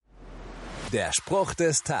Der Spruch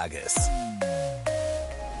des Tages.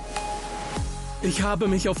 Ich habe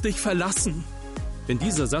mich auf dich verlassen. Wenn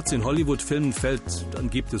dieser Satz in Hollywood-Filmen fällt, dann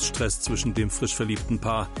gibt es Stress zwischen dem frisch verliebten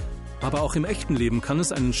Paar. Aber auch im echten Leben kann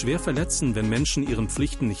es einen schwer verletzen, wenn Menschen ihren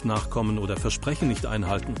Pflichten nicht nachkommen oder Versprechen nicht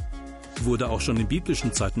einhalten. Wurde auch schon in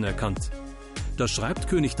biblischen Zeiten erkannt. Da schreibt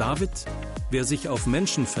König David: Wer sich auf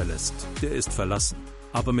Menschen verlässt, der ist verlassen.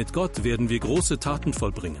 Aber mit Gott werden wir große Taten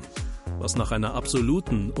vollbringen. Was nach einer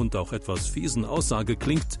absoluten und auch etwas fiesen Aussage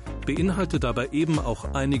klingt, beinhaltet aber eben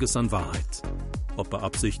auch einiges an Wahrheit. Ob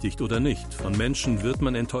beabsichtigt oder nicht, von Menschen wird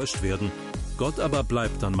man enttäuscht werden. Gott aber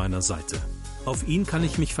bleibt an meiner Seite. Auf ihn kann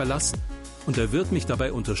ich mich verlassen und er wird mich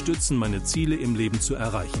dabei unterstützen, meine Ziele im Leben zu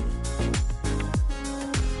erreichen.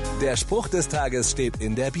 Der Spruch des Tages steht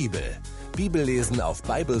in der Bibel. Bibellesen auf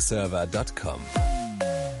bibleserver.com.